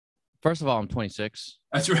First of all, I'm 26.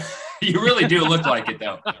 That's right. You really do look like it,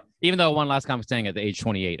 though. Even though one last comic staying at the age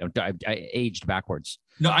 28, I aged backwards.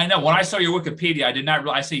 No, I know. When I saw your Wikipedia, I did not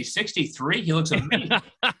realize. I see he's 63. He looks amazing.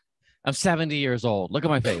 I'm 70 years old. Look at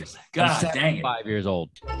my face. God dang it. 5 years old.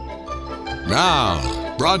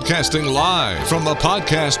 Now, broadcasting live from the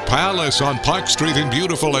Podcast Palace on Park Street in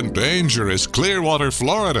beautiful and dangerous Clearwater,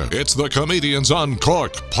 Florida, it's the Comedians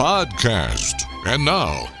Uncorked podcast. And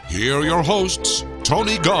now, here are your hosts,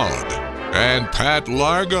 Tony Gaud and Pat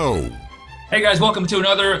Largo. Hey guys, welcome to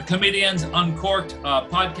another Comedians Uncorked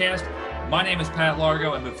podcast. My name is Pat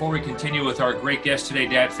Largo, and before we continue with our great guest today,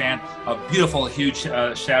 Dat Phan, a beautiful, huge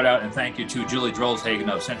shout out and thank you to Julie Drolshagen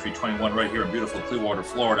of Century 21 right here in beautiful Clearwater,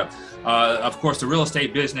 Florida. Of course, the real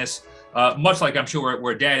estate business, much like I'm sure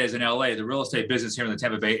where Dad is in LA, the real estate business here in the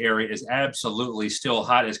Tampa Bay area is absolutely still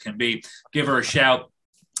hot as can be. Give her a shout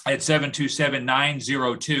at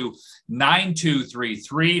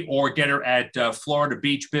 727-902-9233 or get her at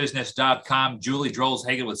floridabeachbusiness.com. Julie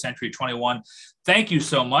Drolshagen with Century 21. Thank you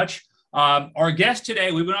so much. Our guest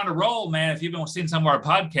today, we've been on a roll, man. If you've been seeing some of our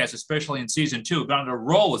podcasts, especially in season 2, we've been on a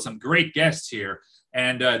roll with some great guests here.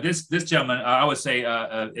 And this gentleman, I would say,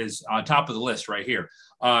 is on top of the list right here.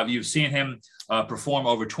 You've seen him perform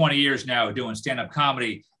over 20 years now, doing stand-up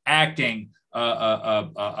comedy, acting,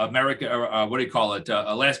 America, what do you call it?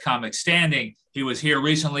 Last Comic Standing. He was here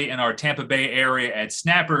recently in our Tampa Bay area at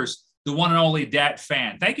Snappers, the one and only Dat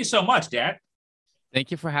Phan. Thank you so much, Dat.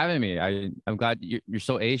 Thank you for having me. I'm glad you're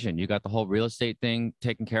so Asian. You got the whole real estate thing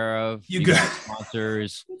taken care of. You got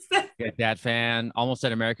sponsors. You got Dat Phan. Almost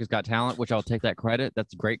said America's Got Talent, which I'll take that credit.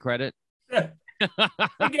 That's great credit. We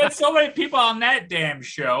get so many people on that damn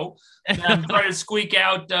show. I'm trying to squeak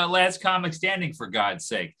out Last Comic Standing, for God's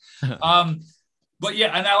sake. But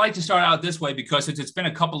yeah, and I like to start out this way because it's been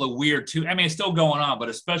a couple of weird it's still going on, but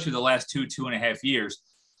especially the last 2.5 years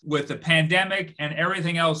with the pandemic and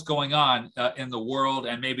everything else going on in the world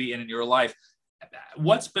and maybe in your life.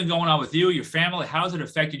 What's been going on with you, your family? How's it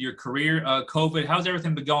affected your career, COVID? How's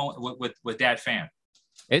everything been going with Dat Phan?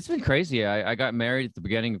 It's been crazy. I got married at the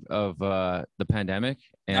beginning of the pandemic,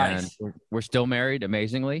 and nice. we're still married,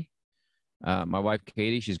 amazingly. My wife,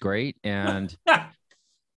 Katie, she's great. And,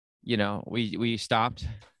 we stopped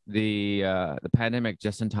the pandemic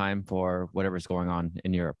just in time for whatever's going on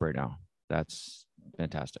in Europe right now. That's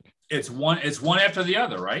fantastic. It's one after the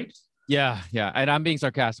other, right? Yeah. And I'm being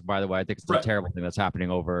sarcastic, by the way. I think it's a terrible thing that's happening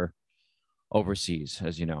overseas,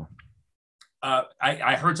 as you know.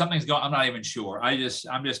 I heard something's going. I'm not even sure. I'm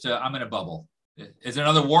in a bubble. Is there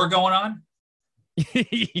another war going on?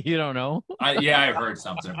 You don't know? I heard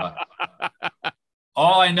something about it.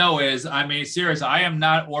 All I know is, seriously, I am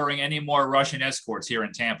not ordering any more Russian escorts here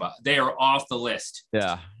in Tampa. They are off the list.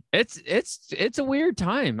 Yeah. It's a weird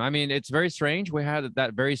time. It's very strange. We had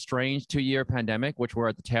that very strange 2-year pandemic, which we're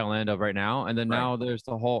at the tail end of right now. And then now there's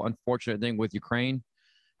the whole unfortunate thing with Ukraine.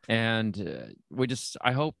 And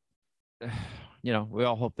I hope, we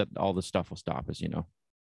all hope that all this stuff will stop, as you know.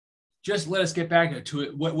 Just let us get back to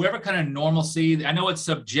it. Whatever kind of normalcy, I know it's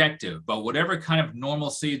subjective, but whatever kind of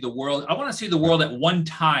normalcy I want to see the world at one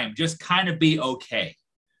time just kind of be okay.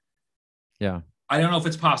 Yeah. I don't know if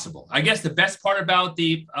it's possible. I guess the best part about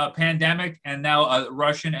the pandemic and now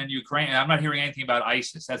Russian and Ukraine, I'm not hearing anything about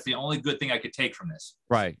ISIS. That's the only good thing I could take from this.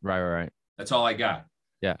 Right. That's all I got.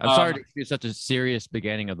 Yeah. I'm sorry to do such a serious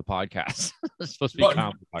beginning of the podcast. It's supposed to be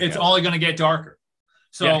calm. It's only going to get darker.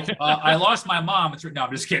 So I lost my mom. No,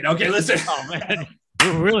 I'm just kidding. Okay, listen. Oh, man.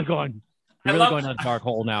 We're really going down a dark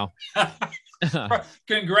hole now.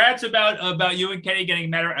 Congrats about you and Kenny getting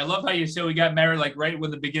married. I love how you said we got married like right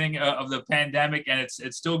with the beginning of the pandemic, and it's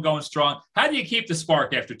still going strong. How do you keep the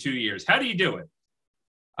spark after 2 years? How do you do it?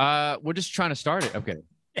 We're just trying to start it. Okay.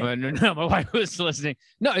 No, my wife was listening.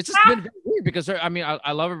 No, it's just been very weird because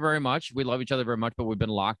I love her very much. We love each other very much, but we've been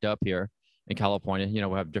locked up here in California. We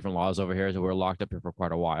have different laws over here, so we're locked up here for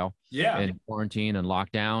quite a while. Yeah. In quarantine and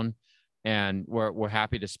lockdown. And we're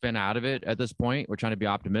happy to spin out of it at this point. We're trying to be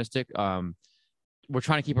optimistic. We're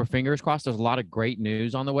trying to keep our fingers crossed. There's a lot of great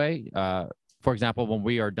news on the way. For example, when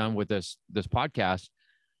we are done with this podcast,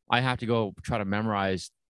 I have to go try to memorize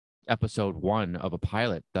episode 1 of a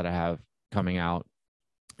pilot that I have coming out.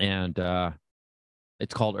 And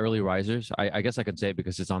it's called Early Risers. I guess I can say it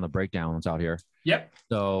because it's on the breakdowns out here. Yep.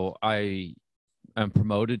 So I am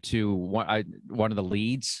promoted to one of the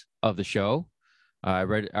leads of the show. I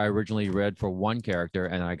originally read for one character,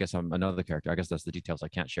 and I guess I'm another character. I guess that's the details I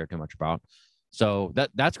can't share too much about. So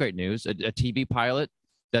that's great news. A TV pilot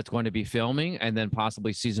that's going to be filming, and then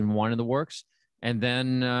possibly season 1 in the works, and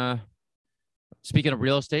then speaking of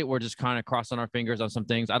real estate, we're just kind of crossing our fingers on some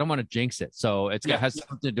things. I don't want to jinx it. So it has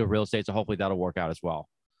something to do with real estate. So hopefully that'll work out as well.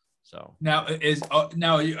 So now is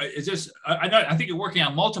this? I think you're working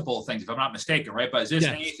on multiple things, if I'm not mistaken, right? But is this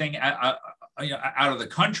anything out of the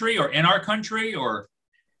country or in our country or?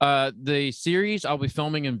 The series I'll be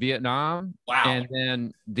filming in Vietnam. Wow. And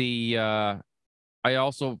then I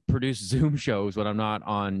also produce Zoom shows when I'm not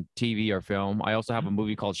on TV or film. I also have a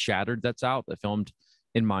movie called Shattered that's out that filmed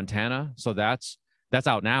in Montana. So that's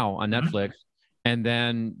out now on Netflix. And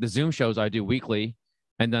then the Zoom shows I do weekly.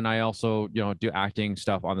 And then I also, do acting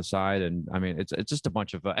stuff on the side. And I mean, it's just a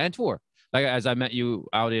bunch of and tour. Like as I met you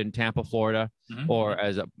out in Tampa, Florida, or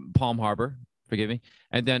as Palm Harbor, forgive me.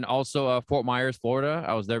 And then also Fort Myers, Florida.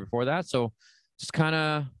 I was there before that. So just kind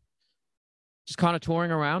of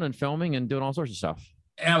touring around and filming and doing all sorts of stuff.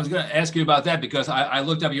 And I was going to ask you about that because I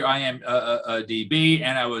looked up your IMDb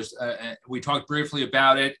and we talked briefly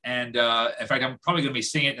about it. And in fact, I'm probably going to be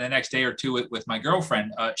seeing it in the next day or two with my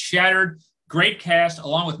girlfriend. Shattered, great cast,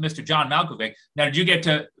 along with Mr. John Malkovich. Now, did you get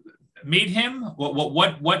to meet him? What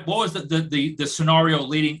was the scenario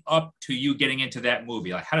leading up to you getting into that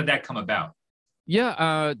movie? Like, how did that come about?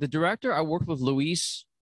 Yeah, the director, I worked with Luis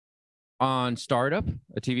on Startup,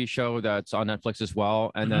 a TV show that's on Netflix as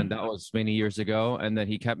well. And then that was many years ago. And then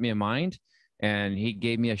he kept me in mind and he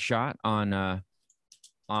gave me a shot on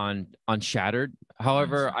Shattered.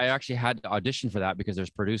 However, I actually had to audition for that because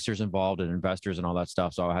there's producers involved and investors and all that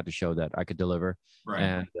stuff. So I had to show that I could deliver. Right.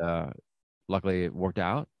 And luckily it worked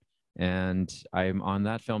out. And I'm on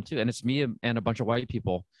that film too. And it's me and a bunch of white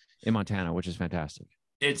people in Montana, which is fantastic.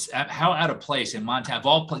 It's how out of place in Montana.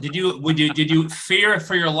 Did you fear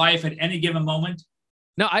for your life at any given moment?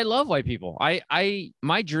 No, I love white people.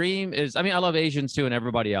 My dream is, I love Asians too and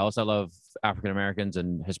everybody else. I love African Americans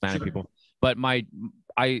and Hispanic people. But my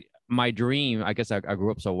dream, I guess I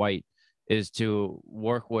grew up so white, is to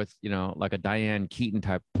work with, like a Diane Keaton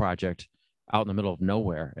type project out in the middle of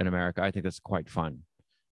nowhere in America. I think that's quite fun.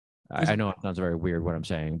 I know it sounds very weird what I'm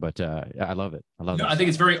saying, but I love it. I think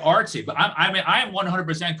it's very artsy, but I am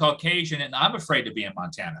 100% Caucasian and I'm afraid to be in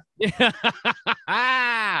Montana.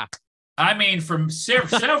 For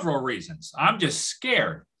several reasons. I'm just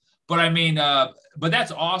scared. But but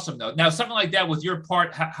that's awesome though. Now, something like that with your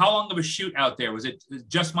part, how long of a shoot out there? Was it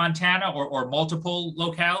just Montana or multiple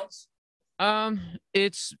locales?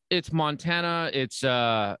 It's Montana. It's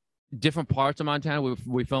different parts of Montana.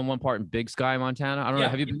 We filmed one part in Big Sky, Montana. I don't know.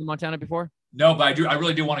 Have you been to Montana before? No, but I do. I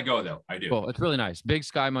really do want to go though. I do. Cool. It's really nice. Big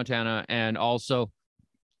Sky, Montana. And also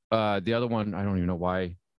the other one, I don't even know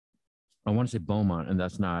why. I want to say Beaumont, and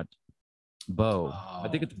that's not Bow. I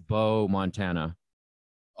think it's Bow, Montana.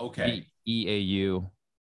 Okay. EAU.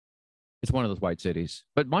 It's one of those white cities.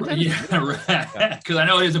 But Montana. Yeah, because I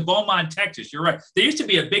know there's a Beaumont, Texas. You're right. There used to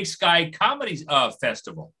be a Big Sky comedy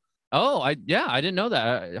festival. Oh, I didn't know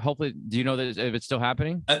that. Hopefully, do you know that if it's still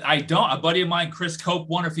happening? I don't. A buddy of mine, Chris Cope,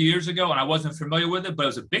 won a few years ago, and I wasn't familiar with it, but it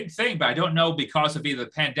was a big thing. But I don't know because of either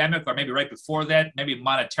the pandemic or maybe right before that, maybe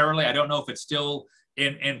monetarily. I don't know if it's still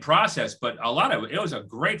in process, but it was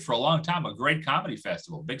for a long time, a great comedy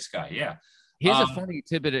festival, Big Sky. Yeah. Here's a funny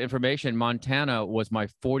tidbit of information. Montana was my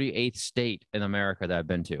 48th state in America that I've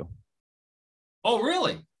been to. Oh,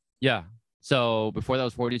 really? Yeah. So before that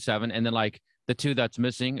was 47, and then the two that's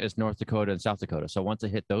missing is North Dakota and South Dakota. So once I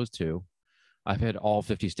hit those two, I've hit all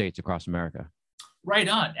 50 states across America. Right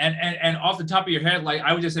on. And off the top of your head,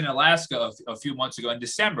 I was just in Alaska a few months ago in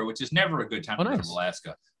December, which is never a good time to go to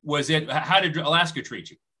Alaska. How did Alaska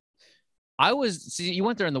treat you? You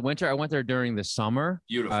went there in the winter. I went there during the summer.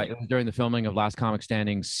 Beautiful. It was during the filming of Last Comic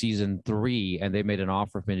Standing season 3, and they made an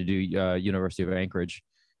offer for me to do University of Anchorage.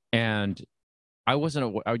 And I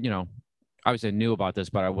wasn't, obviously I knew about this,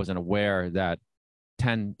 but I wasn't aware that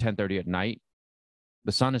 10:30 at night,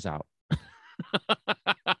 the sun is out.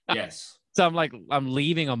 Yes. So I'm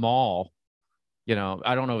leaving a mall. I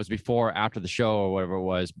don't know if it was before or after the show or whatever it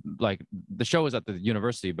was. The show was at the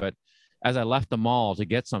university, but as I left the mall to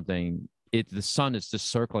get something, the sun is just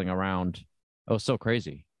circling around. It was so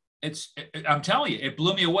crazy. I'm telling you, it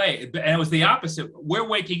blew me away. And it was the opposite. We're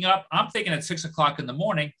waking up. I'm thinking at 6 o'clock in the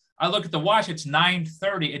morning. I look at the watch, it's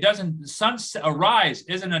 9:30. Sunrise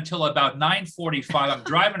isn't until about 9:45. I'm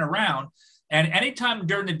driving around, and anytime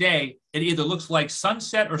during the day, it either looks like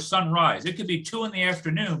sunset or sunrise. It could be 2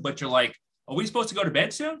 p.m, but you're like, are we supposed to go to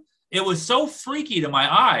bed soon? It was so freaky to my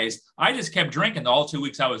eyes. I just kept drinking all 2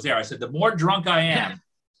 weeks I was there. I said, the more drunk I am,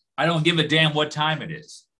 I don't give a damn what time it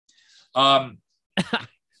is.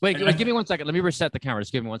 Wait, give me 1 second. Let me reset the camera.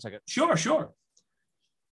 Just give me 1 second. Sure.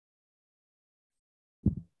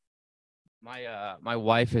 My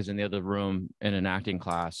wife is in the other room in an acting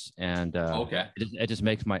class, and Okay. it just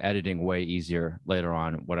makes my editing way easier later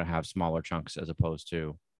on when I have smaller chunks as opposed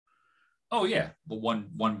to. Oh yeah, but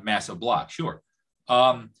one massive block, sure.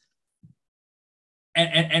 And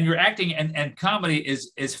your acting and comedy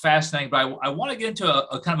is fascinating, but I want to get into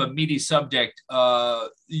a kind of a meaty subject.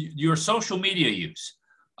 Your social media use.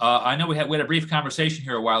 I know we had a brief conversation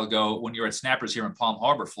here a while ago when you were at Snappers here in Palm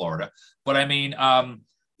Harbor, Florida. But I mean,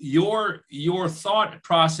 your thought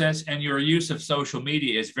process and your use of social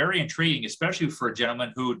media is very intriguing, especially for a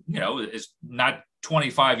gentleman who is not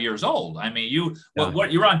 25 years old. I mean,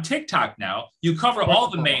 what you're on TikTok now. You cover all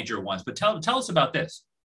the major ones, but tell us about this.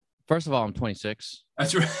 First of all, I'm 26.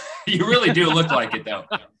 That's right. You really do look like it, though.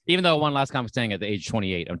 Even though one last comic staying at the age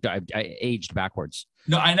 28, I aged backwards.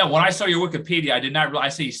 No, I know. When I saw your Wikipedia, I did not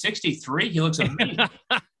realize. I see 63. He looks amazing.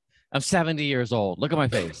 I'm 70 years old. Look at my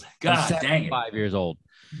face. God dang it. 5 years old.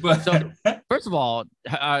 But So, first of all,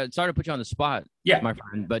 sorry to put you on the spot, yeah, my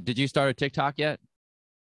friend, but did you start a TikTok yet?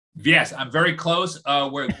 Yes, I'm very close.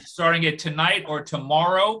 We're starting it tonight or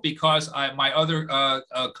tomorrow because my other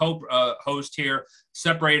co-host here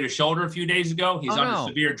separated his shoulder a few days ago. He's under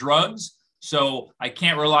severe drugs, so I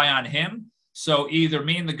can't rely on him. So either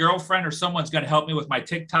me and the girlfriend or someone's going to help me with my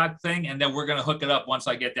TikTok thing, and then we're going to hook it up once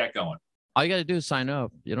I get that going. All you got to do is sign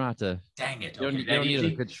up. You don't have to. Dang it. You don't need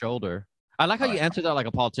a good shoulder. I like how you answered that like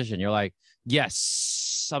a politician. You're like,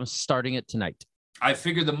 yes, I'm starting it tonight. I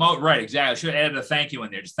figured right, exactly. I should have added a thank you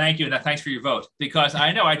in there. Just thank you and thanks for your vote. Because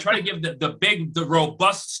I know I try to give the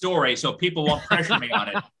robust story so people won't pressure me on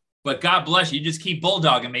it. But God bless you. You just keep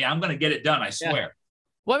bulldogging me. I'm going to get it done, I swear. Yeah.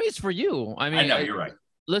 Well, I mean, it's for you. I mean, I know, you're right.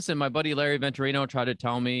 Listen, my buddy Larry Venturino tried to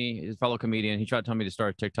tell me, his fellow comedian, he tried to tell me to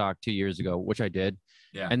start TikTok 2 years ago, which I did.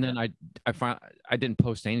 Yeah. And then I didn't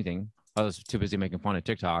post anything. I was too busy making fun of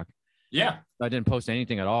TikTok. Yeah. I didn't post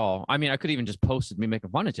anything at all. I mean, I could even just posted me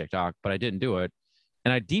making fun of TikTok, but I didn't do it.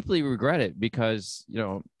 And I deeply regret it because,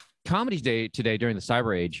 comedy day today during the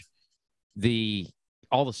cyber age,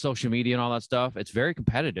 all the social media and all that stuff, it's very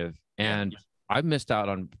competitive. And I've missed out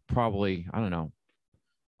on probably,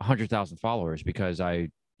 100,000 followers because I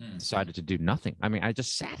decided to do nothing. I mean, I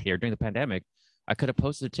just sat here during the pandemic. I could have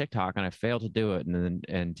posted a TikTok and I failed to do it.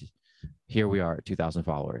 And here we are at 2,000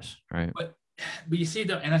 followers, right? But you see,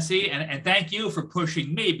 and thank you for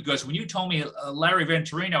pushing me, because when you told me Larry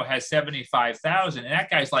Venturino has 75,000 and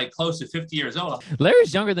that guy's like close to 50 years old.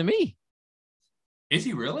 Larry's younger than me. Is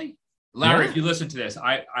he really? Larry, if you listen to this,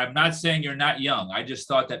 I'm not saying you're not young. I just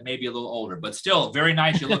thought that maybe a little older, but still very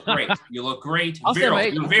nice. You look great. You look great.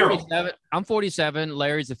 I'm 47.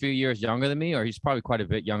 Larry's a few years younger than me, or he's probably quite a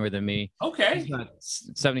bit younger than me. Okay. He's got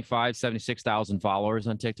 76,000 followers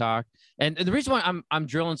on TikTok. And the reason why I'm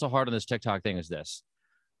drilling so hard on this TikTok thing is this.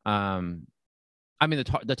 I mean,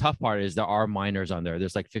 the tough part is there are minors on there.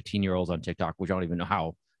 There's like 15-year-olds on TikTok, which I don't even know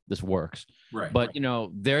how this works. Right. But,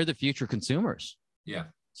 they're the future consumers. Yeah.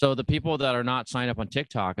 So the people that are not signed up on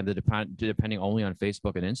TikTok and depending only on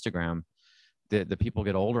Facebook and Instagram, the people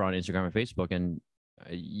get older on Instagram and Facebook, and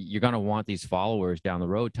you're going to want these followers down the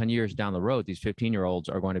road. 10 years down the road, these 15-year-olds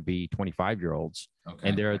are going to be 25-year-olds,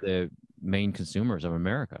 and they're the main consumers of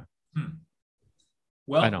America.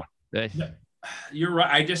 Well, I know. You're right.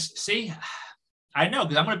 I know,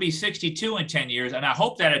 because I'm going to be 62 in 10 years, and I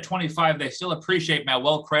hope that at 25, they still appreciate my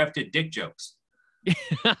well-crafted dick jokes.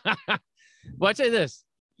 Well, I'd say this.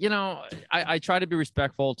 I try to be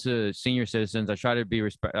respectful to senior citizens. I try to be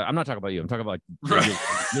I'm not talking about you. I'm talking about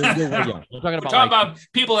you're talking about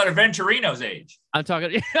people that are Venturino's age. I'm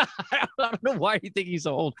talking. I don't know why you think he's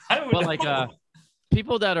so old. But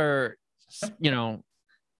people that are,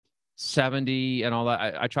 70 and all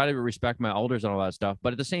that. I try to respect my elders and all that stuff.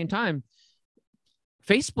 But at the same time,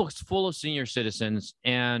 Facebook's full of senior citizens,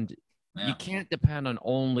 and you can't depend on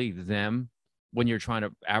only them when you're trying to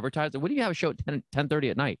advertise. When do you have a show at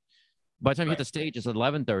 10:30 at night? By the time you hit the stage, it's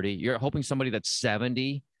 11:30. You're hoping somebody that's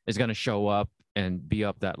 70 is going to show up and be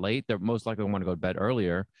up that late. They're most likely going to want to go to bed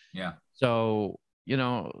earlier. Yeah. So,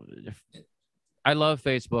 I love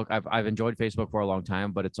Facebook. I've enjoyed Facebook for a long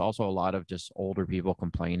time, but it's also a lot of just older people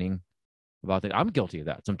complaining about it. I'm guilty of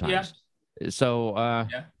that sometimes. Yeah. So,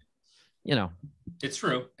 it's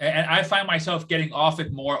true. And I find myself getting off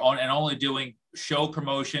it more and only doing show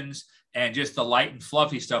promotions and just the light and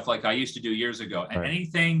fluffy stuff like I used to do years ago. And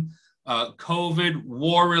anything COVID,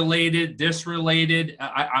 war related, this related,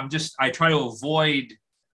 I try to avoid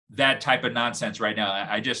that type of nonsense right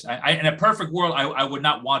now. In a perfect world, I would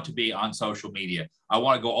not want to be on social media. I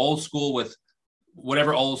want to go old school with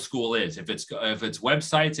whatever old school is. If it's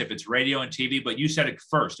websites, if it's radio and TV, but you said it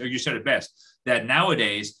first, or you said it best, that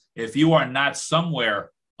nowadays, if you are not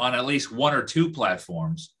somewhere on at least one or two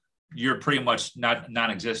platforms, you're pretty much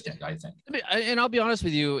non-existent, I think. I mean, and I'll be honest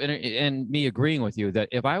with you, and me agreeing with you that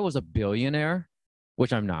if I was a billionaire,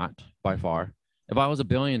 which I'm not by far, if I was a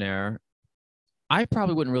billionaire, I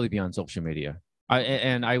probably wouldn't really be on social media.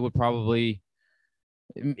 I would probably,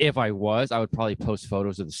 if I was, I would probably post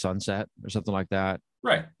photos of the sunset or something like that.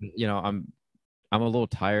 Right. You know, I'm a little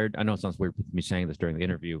tired. I know it sounds weird with me saying this during the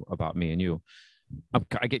interview about me and you.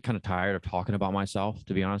 I get kind of tired of talking about myself,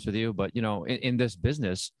 to be honest with you. But, you know, in this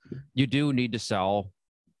business, you do need to sell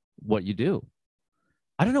what you do.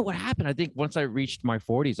 I don't know what happened. I think once I reached my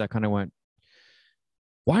 40s, I kind of went,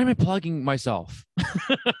 why am I plugging myself?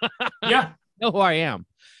 Yeah. I know who I am.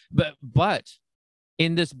 But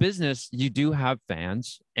in this business, you do have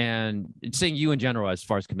fans, and saying you in general, as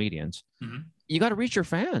far as comedians, you got to reach your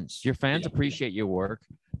fans. Your fans appreciate your work.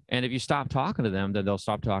 And if you stop talking to them, then they'll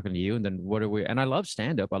stop talking to you. And then what are we? And I love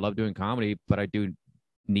stand-up. I love doing comedy, but I do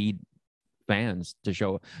need fans to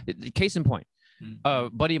show. Case in point, a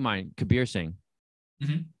buddy of mine, Kabir Singh,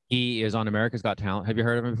 he is on America's Got Talent. Have you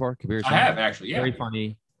heard of him before? Kabir Singh? I have, actually, yeah.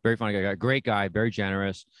 Very funny guy. Great guy, very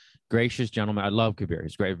generous, gracious gentleman. I love Kabir.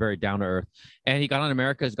 He's great, very down to earth. And he got on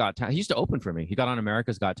America's Got Talent. He used to open for me. He got on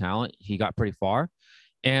America's Got Talent. He got pretty far.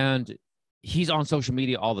 And he's on social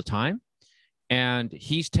media all the time. And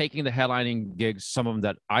he's taking the headlining gigs, some of them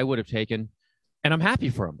that I would have taken. And I'm happy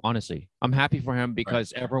for him, honestly. I'm happy for him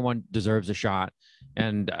because everyone deserves a shot.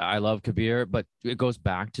 And I love Kabir, but it goes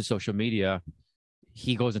back to social media.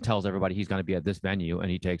 He goes and tells everybody he's going to be at this venue, and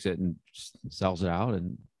he takes it and sells it out.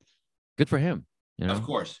 And good for him. You know? Of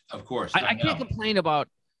course. I can't complain about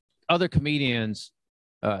other comedians,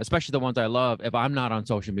 especially the ones I love, if I'm not on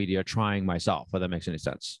social media trying myself, if that makes any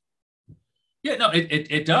sense. Yeah, no,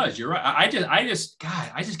 it does. You're right. I just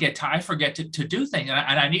get tired. I forget to do things,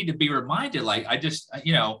 and I need to be reminded. Like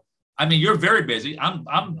I mean, you're very busy.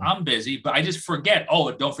 I'm busy, but I just forget.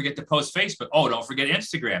 Oh, don't forget to post Facebook. Oh, don't forget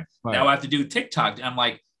Instagram. Right. Now I have to do TikTok. And I'm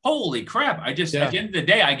like, holy crap! At the end of the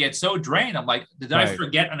day, I get so drained. I'm like, did I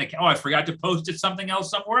forget? I forgot to post it something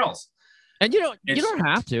else somewhere else. And you don't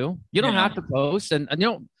have to. You don't have to post. And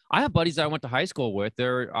I have buddies that I went to high school with.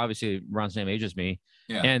 They're obviously around the same age as me.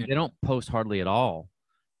 Yeah. And they don't post hardly at all.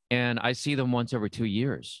 And I see them once every 2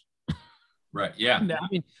 years. Right. Yeah. I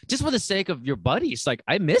mean, just for the sake of your buddies, like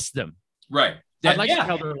I miss them. Right. I'd like to know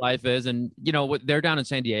how their life is. And, they're down in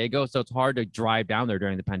San Diego. So it's hard to drive down there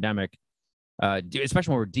during the pandemic,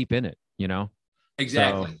 especially when we're deep in it,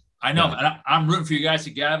 Exactly. So, I know. And I'm rooting for you guys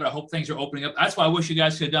to get it. I hope things are opening up. That's why I wish you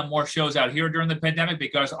guys could have done more shows out here during the pandemic,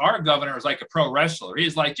 because our governor is like a pro wrestler.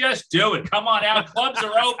 He's like, just do it. Come on out. Clubs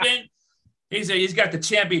are open. He's got the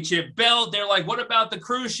championship belt. They're like, what about the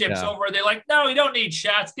cruise ships over? They're like, no, you don't need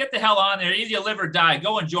shots. Get the hell on there. Either you live or die.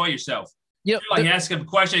 Go enjoy yourself. You're like, ask him a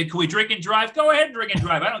question. Can we drink and drive? Go ahead and drink and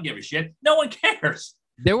drive. I don't give a shit. No one cares.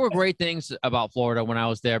 There were great things about Florida when I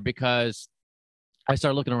was there, because I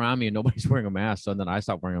started looking around me and nobody's wearing a mask. So then I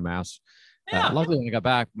stopped wearing a mask. Yeah. Luckily, when I got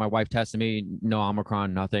back, my wife tested me. No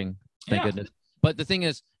Omicron, nothing. Thank goodness. But the thing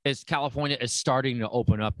is California is starting to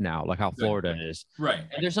open up now, like how Florida is. Right.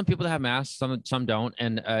 And there's some people that have masks, some don't.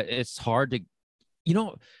 And it's hard to,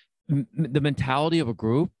 the mentality of a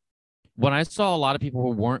group. When I saw a lot of people who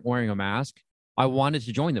weren't wearing a mask, I wanted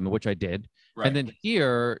to join them, which I did. Right. And then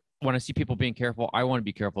here, when I see people being careful, I want to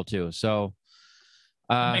be careful too. So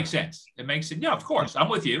it makes sense. It makes sense. Yeah, of course. I'm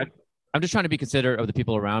with you. I'm just trying to be considerate of the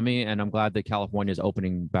people around me. And I'm glad that California is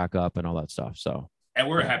opening back up and all that stuff. So. And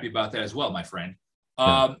we're happy about that as well, my friend.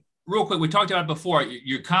 Real quick, we talked about it before.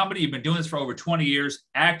 Your comedy, you've been doing this for over 20 years,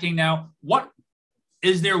 acting now. What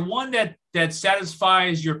is there one that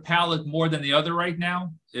satisfies your palate more than the other right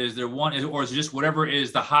now? Is there one, or is it just whatever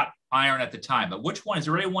is the hot iron at the time? But which one? Is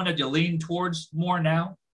there any one that you lean towards more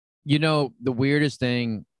now? The weirdest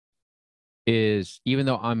thing is, even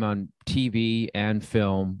though I'm on TV and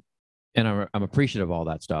film, and I'm appreciative of all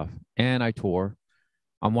that stuff, and I tour,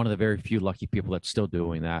 I'm one of the very few lucky people that's still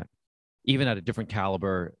doing that, even at a different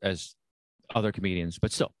caliber as other comedians.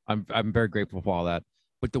 But still, I'm very grateful for all that.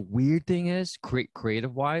 But the weird thing is,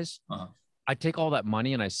 creative wise, I take all that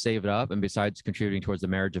money and I save it up. And besides contributing towards the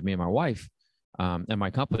marriage of me and my wife and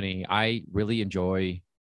my company, I really enjoy.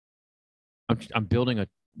 I'm building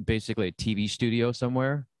basically a TV studio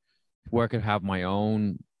somewhere where I could have my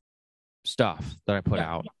own stuff that I put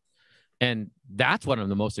out, and that's what I'm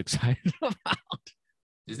the most excited about.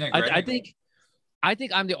 Isn't that great? I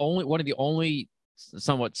think I'm one of the only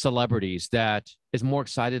somewhat celebrities that is more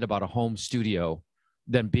excited about a home studio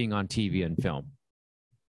than being on TV and film.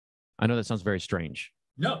 I know that sounds very strange.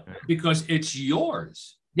 No, because it's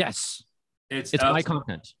yours. Yes. It's my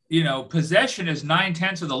content. You know, possession is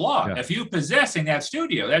 9/10 of the law. Yeah. If you possessing that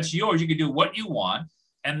studio, that's yours. You can do what you want.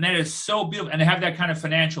 And that is so beautiful. And to have that kind of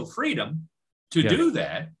financial freedom to do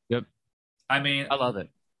that. Yep. I mean, I love it.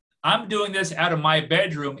 I'm doing this out of my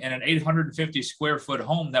bedroom in an 850 square foot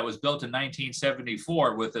home that was built in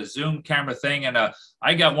 1974 with a zoom camera thing. And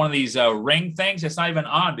I got one of these ring things that's not even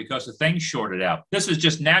on because the thing's shorted out. This is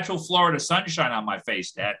just natural Florida sunshine on my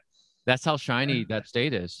face, Dad. That's how shiny that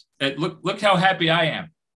state is. Look how happy I am.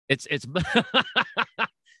 It's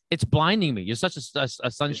it's blinding me. You're such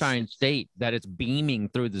a sunshine state that it's beaming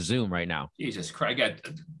through the Zoom right now. Jesus Christ. I got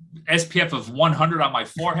SPF of 100 on my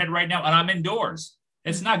forehead right now, and I'm indoors.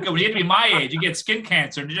 It's not good. When you get to be my age, you get skin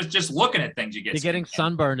cancer, and just looking at things, you're getting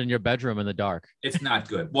sunburned in your bedroom in the dark. It's not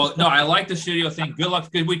good. Well, no, I like the studio thing. Good luck.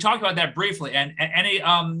 We talked about that briefly. And any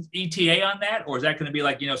ETA on that, or is that going to be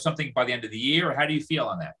like, you know, something by the end of the year, or how do you feel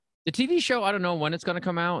on that? The TV show, I don't know when it's going to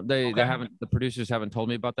come out. They haven't. The producers haven't told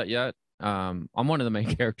me about that yet. I'm one of the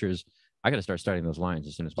main characters. I got to start studying those lines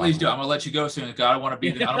as soon as possible. Please do. I'm going to let you go soon. I don't want to be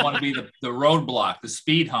the roadblock, the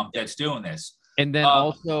speed hump that's doing this. And then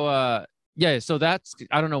also. Yeah, so that's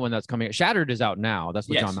I don't know when that's coming. Shattered is out now. That's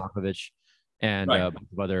with John Malkovich and a bunch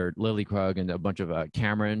of other Lily Krug and a bunch of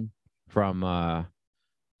Cameron from oh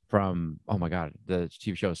my God, the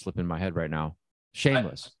TV show is slipping my head right now.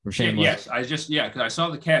 Shameless. Yes, because I saw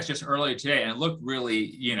the cast just earlier today and it looked really,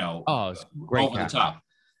 you know, it's great over cast. the top.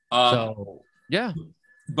 So yeah.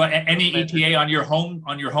 But any ETA on your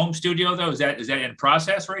home studio though? Is that in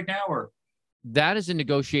process right now or? That is in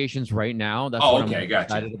negotiations right now. That's what I'm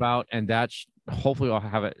excited about. And that's hopefully I'll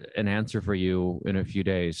have an answer for you in a few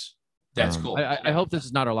days. That's cool. I hope this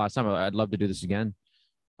is not our last time. I'd love to do this again.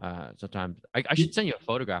 Sometime I should send you a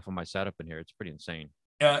photograph of my setup in here. It's pretty insane.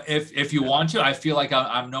 If you want to, I feel like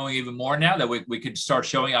I'm knowing even more now that we could start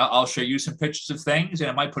showing. I'll show you some pictures of things and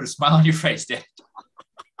it might put a smile on your face, Dad.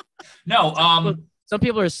 No, some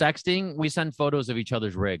people are sexting. We send photos of each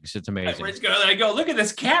other's rigs. It's amazing. I go, look at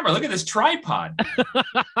this camera. Look at this tripod.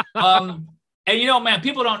 And you know, man,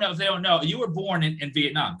 people don't know if they don't know. You were born in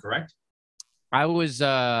Vietnam, correct? I was.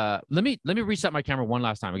 Let me reset my camera one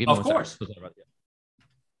last time. Of course.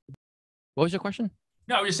 What was your question?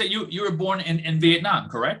 No, you said you were born in Vietnam,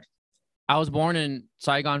 correct? I was born in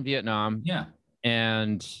Saigon, Vietnam. Yeah.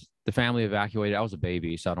 And the family evacuated. I was a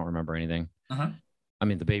baby, so I don't remember anything. Uh-huh. I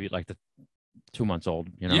mean, the baby, like the 2 months old,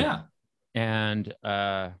 you know? Yeah. And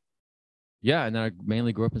and then I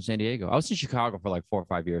mainly grew up in San Diego. I was in Chicago for like 4 or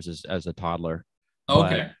 5 years as a toddler.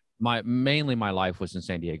 Okay. Mainly my life was in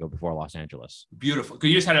San Diego before Los Angeles. Beautiful. Because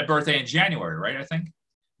you just had a birthday in January, right? I think.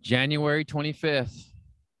 January 25th.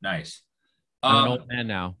 Nice. I'm an old man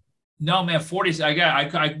now. No, man, 40.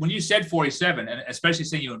 I when you said 47, and especially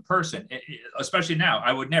seeing you in person, especially now,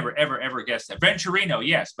 I would never, ever guess that. Venturino,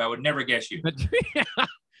 yes, but I would never guess you.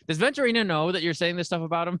 Does Venturino know that you're saying this stuff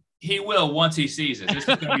about him? He will once he sees it. This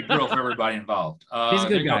is going to be brutal for everybody involved. He's a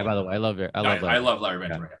good guy, by the way. I love Larry. I love Larry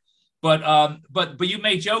Venturino. Yeah. But you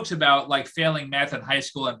make jokes about like failing math in high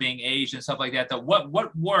school and being aged and stuff like that. What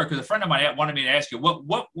were? Because a friend of mine wanted me to ask you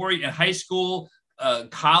what were you in high school?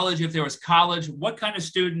 College, if there was college, what kind of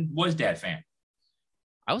student was Dat Phan?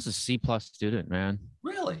 I was a C+ student, man.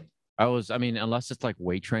 Really? I mean, unless it's like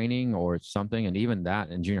weight training or something, and even that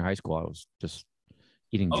in junior high school, I was just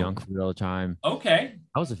eating junk food all the time. Okay.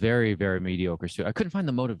 I was a very, very mediocre student. I couldn't find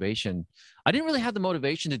the motivation. I didn't really have the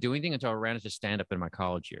motivation to do anything until I ran into stand-up in my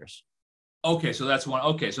college years. Okay, so that's one.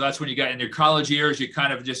 Okay, so that's when you got in your college years. You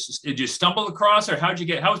kind of did you stumble across, or how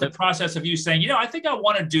was the process of you saying, I think I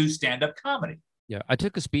want to do stand-up comedy? Yeah, I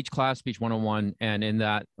took a speech class, Speech 101, and in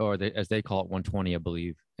that, as they call it, 120, I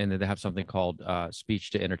believe, and then they have something called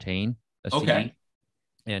Speech to Entertain. STD, okay.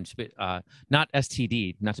 And not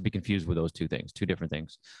STD, not to be confused with those two things, two different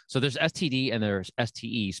things. So there's STD and there's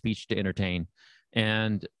STE, Speech to Entertain,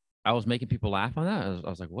 and I was making people laugh on that. I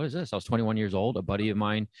was like, what is this? I was 21 years old. A buddy of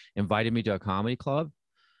mine invited me to a comedy club,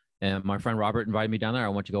 and my friend Robert invited me down there. I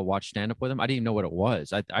went to go watch stand-up with him. I didn't even know what it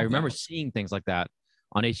was. I remember seeing things like that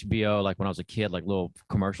on HBO, like when I was a kid, like little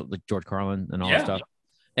commercials, like George Carlin and all that stuff.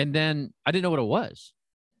 And then I didn't know what it was.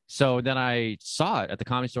 So then I saw it at the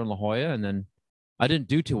Comedy Store in La Jolla, and then I didn't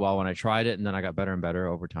do too well when I tried it, and then I got better and better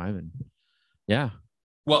over time. And yeah.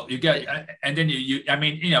 Well, you got, and then I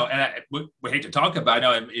mean, and we hate to talk about, I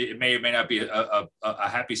know it may or may not be a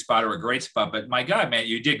happy spot or a great spot, but my God, man,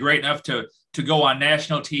 you did great enough to go on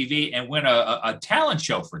national TV and win a talent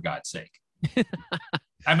show, for God's sake.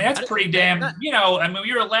 I mean, that's pretty damn, I mean,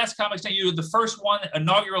 you're a last comic stand. You were the first one,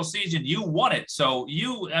 inaugural season, you won it. So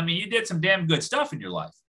you did some damn good stuff in your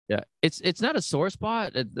life. Yeah, it's not a sore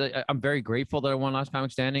spot. I'm very grateful that I won Last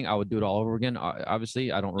Comic Standing. I would do it all over again.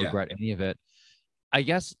 Obviously, I don't regret any of it. I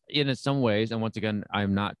guess in some ways, and once again,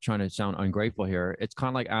 I'm not trying to sound ungrateful here. It's kind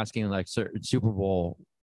of like asking like certain Super Bowl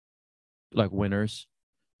like winners,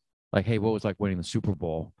 like, hey, what was like winning the Super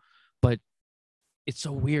Bowl? But it's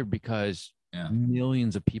so weird because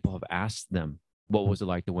millions of people have asked them what was it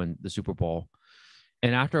like to win the Super Bowl.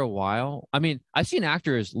 And after a while, I mean, I've seen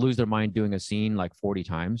actors lose their mind doing a scene like 40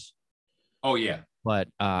 times. Oh, yeah. But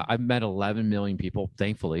I've met 11 million people,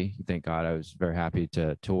 thankfully. Thank God. I was very happy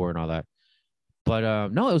to tour and all that.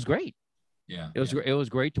 But no, it was great. Yeah. It was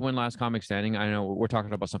great to win Last Comic Standing. I know we're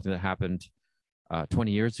talking about something that happened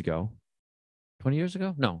 20 years ago. 20 years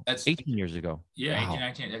ago? No, that's 18 years ago. Yeah, wow.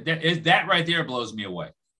 18, 19. That right there blows me away.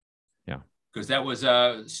 Yeah. Because that was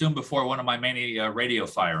soon before one of my many radio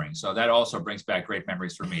firings. So that also brings back great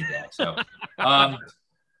memories for me, Dad. So,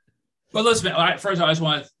 but listen, first of all, I just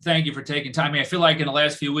want to thank you for taking time. I mean, I feel like in the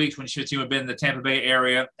last few weeks when you have been in the Tampa Bay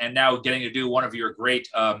area and now getting to do one of your great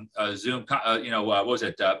Zoom, what was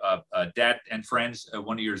it? Dat and Friends,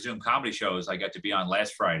 one of your Zoom comedy shows I got to be on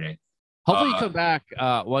last Friday. Hopefully you come back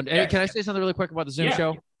one day. Can I say something really quick about the Zoom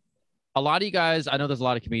show? A lot of you guys, I know there's a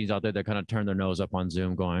lot of comedians out there that kind of turn their nose up on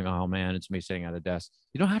Zoom going, oh man, it's me sitting at a desk.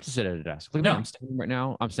 You don't have to sit at a desk. Look at me, I'm standing right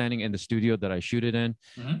now. I'm standing in the studio that I shoot it in.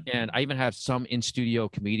 And I even have some in-studio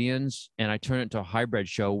comedians, and I turn it into a hybrid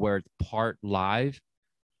show where it's part live,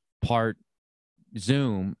 part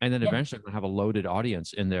Zoom, and then eventually I'm going to have a loaded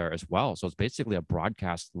audience in there as well. So it's basically a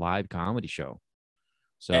broadcast live comedy show.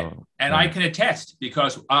 So, and I can attest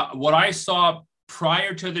because what I saw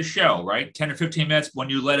prior to the show, right, 10 or 15 minutes when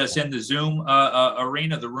you let us in the Zoom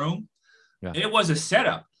arena, the room, it was a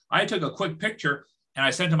setup. I took a quick picture and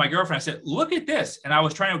I sent it to my girlfriend. I said, look at this. And I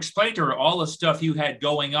was trying to explain to her all the stuff you had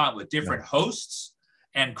going on with different hosts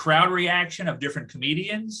and crowd reaction of different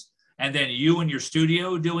comedians. And then you in your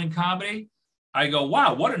studio doing comedy. I go,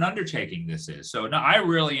 wow, what an undertaking this is. So no, I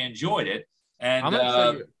really enjoyed it. And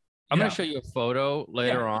I'm going to show you a photo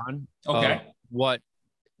later on. Okay. What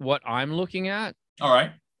I'm looking at. All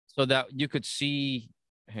right. So that you could see,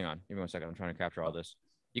 hang on, give me 1 second. I'm trying to capture all this.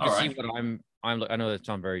 You can see what I know that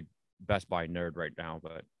sounds very Best Buy nerd right now,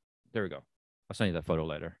 but there we go. I'll send you that photo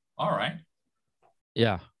later. All right.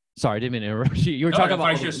 Yeah. Sorry, I didn't mean to interrupt you. You were talking about.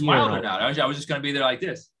 I should have smiled or not. I was just going to be there like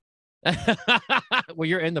this. Well,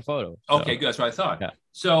 you're in the photo. So. Okay, good. That's what I thought. Yeah.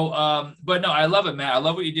 So, but no, I love it, man. I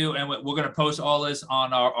love what you do. And we're going to post all this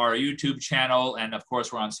on our YouTube channel. And of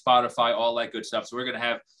course, we're on Spotify, all that good stuff. So we're going to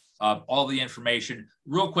have all the information.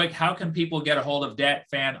 Real quick, how can people get a hold of Dat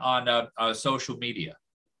Phan on social media?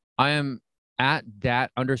 I am at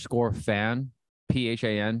Dat_Phan,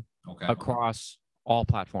 PHAN, across all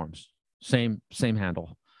platforms. Same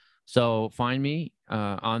handle. So find me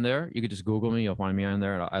on there. You could just Google me. You'll find me on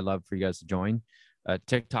there. I'd love for you guys to join.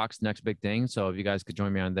 TikTok's the next big thing. So if you guys could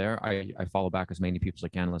join me on there, I follow back as many people as I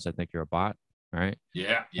can, unless I think you're a bot. All right.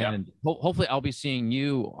 Yeah. Yeah. And hopefully I'll be seeing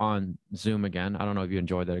you on Zoom again. I don't know if you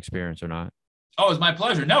enjoyed that experience or not. Oh, it was my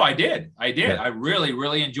pleasure. No, I did. Yeah. I really,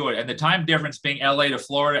 really enjoyed it. And the time difference being LA to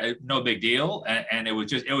Florida, no big deal. And it was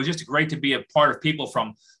just great to be a part of people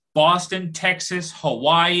from Boston, Texas,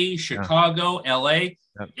 Hawaii, Chicago, LA.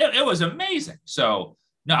 It was amazing. So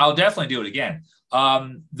no, I'll definitely do it again.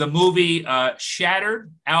 The movie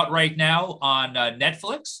Shattered, out right now on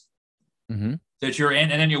Netflix. That you're in,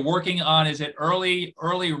 and then you're working on, is it Early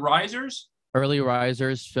Risers? Early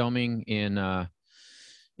Risers, filming in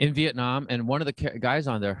Vietnam, and one of the guys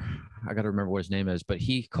on there, I got to remember what his name is, but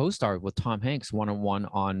he co-starred with Tom Hanks one-on-one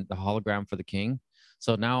on The Hologram for the King.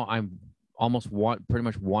 So now I'm pretty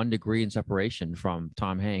much 1 degree in separation from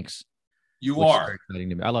Tom Hanks. You are. Very exciting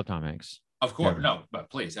to me. I love Tom Hanks. Of course, no, but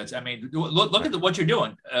please, look at what you're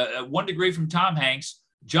doing. 1 degree from Tom Hanks,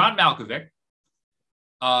 John Malkovich.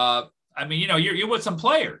 You're with some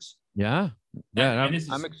players. Yeah. I'm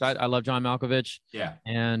excited. I love John Malkovich. Yeah.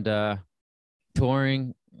 And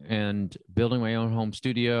touring and building my own home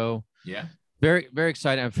studio. Yeah. Very, very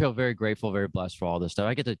excited. I feel very grateful, very blessed for all this stuff.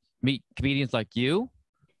 I get to meet comedians like you,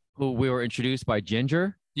 who we were introduced by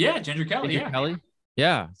Ginger. Yeah, Ginger Kelly. Kelly.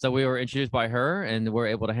 Yeah. So we were introduced by her, and we're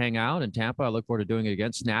able to hang out in Tampa. I look forward to doing it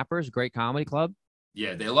again. Snappers, great comedy club.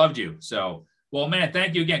 Yeah, they loved you. So. Well, man,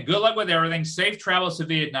 thank you again. Good luck with everything. Safe travels to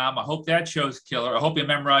Vietnam. I hope that show's killer. I hope you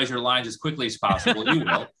memorize your lines as quickly as possible. You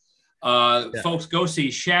will. Folks, go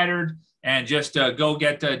see Shattered, and just go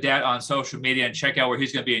get Dat on social media and check out where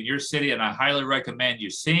he's going to be in your city. And I highly recommend you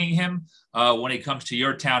seeing him when he comes to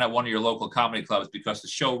your town at one of your local comedy clubs, because the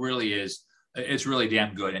show really is It's really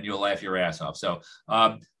damn good, and you'll laugh your ass off. So,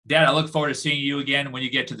 Dad, I look forward to seeing you again when you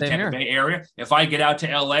get to the Tampa Bay area. If I get out to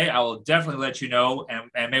LA, I will definitely let you know,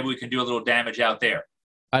 and maybe we can do a little damage out there.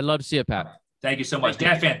 I'd love to see it, Pat. Thank you so much.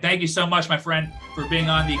 Dat Phan, thank you so much, my friend, for being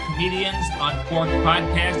on the Comedians on Cork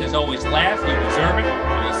podcast. As always, laugh. You deserve it.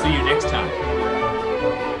 We'll see you next time.